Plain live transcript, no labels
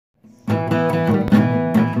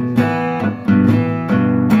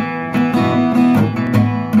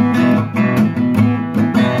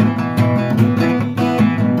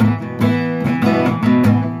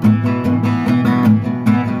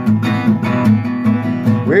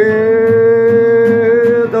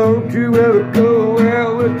Well, don't you ever go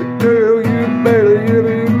out with the girl you barely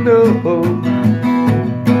even know.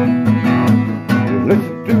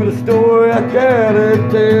 Listen to the story I gotta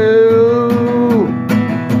tell,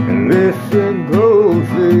 and listen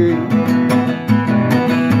closely.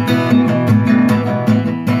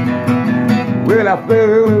 Well, I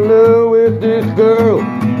fell in love with this girl,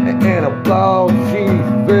 and I thought she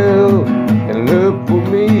fell in love for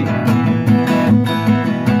me.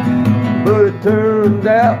 But it turned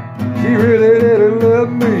out she really didn't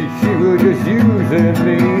love me, she was just using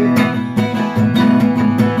me.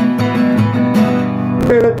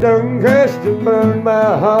 Well, it done crashed and burned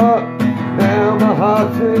my heart, now my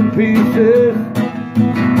heart's in pieces.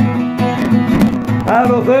 I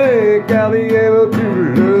don't think I'll be able to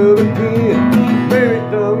love again. Baby,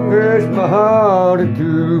 it done crashed my heart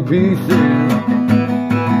into pieces.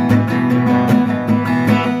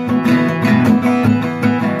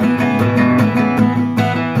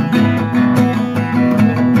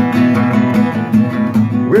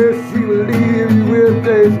 Well, she will leave you with a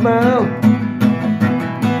smile,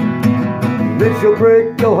 then she'll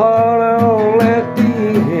break your heart all at the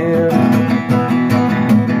end.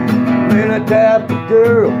 Man, that type of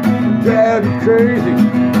girl drives you crazy.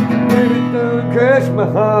 Baby, it done crashed my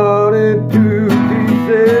heart into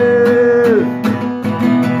pieces.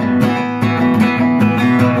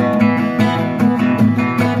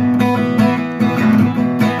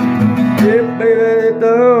 Yeah, baby, it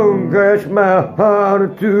done crashed my heart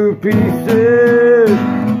into pieces.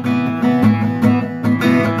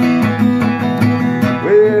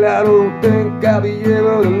 Well, I don't think I'll be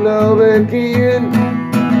able to love again.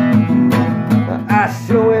 I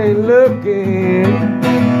sure ain't looking.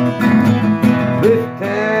 This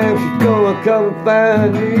time she's gonna come and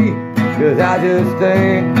find me, 'cause I just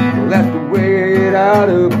think, well, that's the way it ought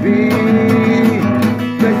to be.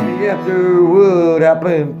 Especially after what I've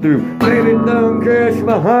been through. Baby, done crashed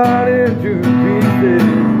my heart into pieces.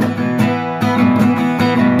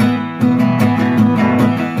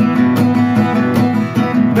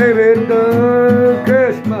 Baby, done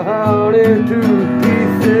crashed my heart into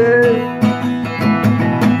pieces.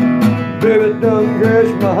 Baby, done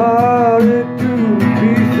crashed my heart into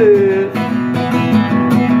pieces.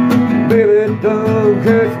 Baby, done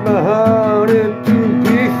crashed my heart into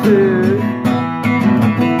pieces.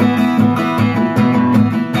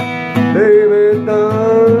 Baby,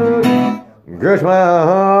 done crashed my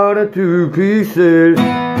heart into pieces.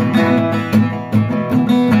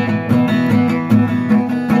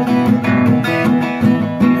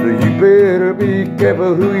 So you better be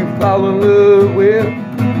careful who you fall in love with,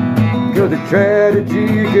 'cause the tragedy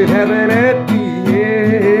could happen at the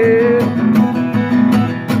end.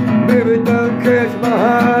 Baby, done crashed my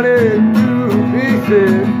heart into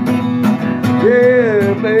pieces.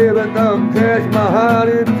 Yeah, baby, done crashed my heart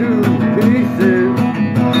into pieces.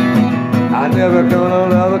 I'm never gonna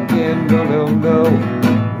love again, no, no, no.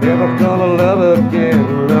 Never gonna love again,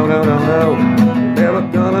 no, no, no, no.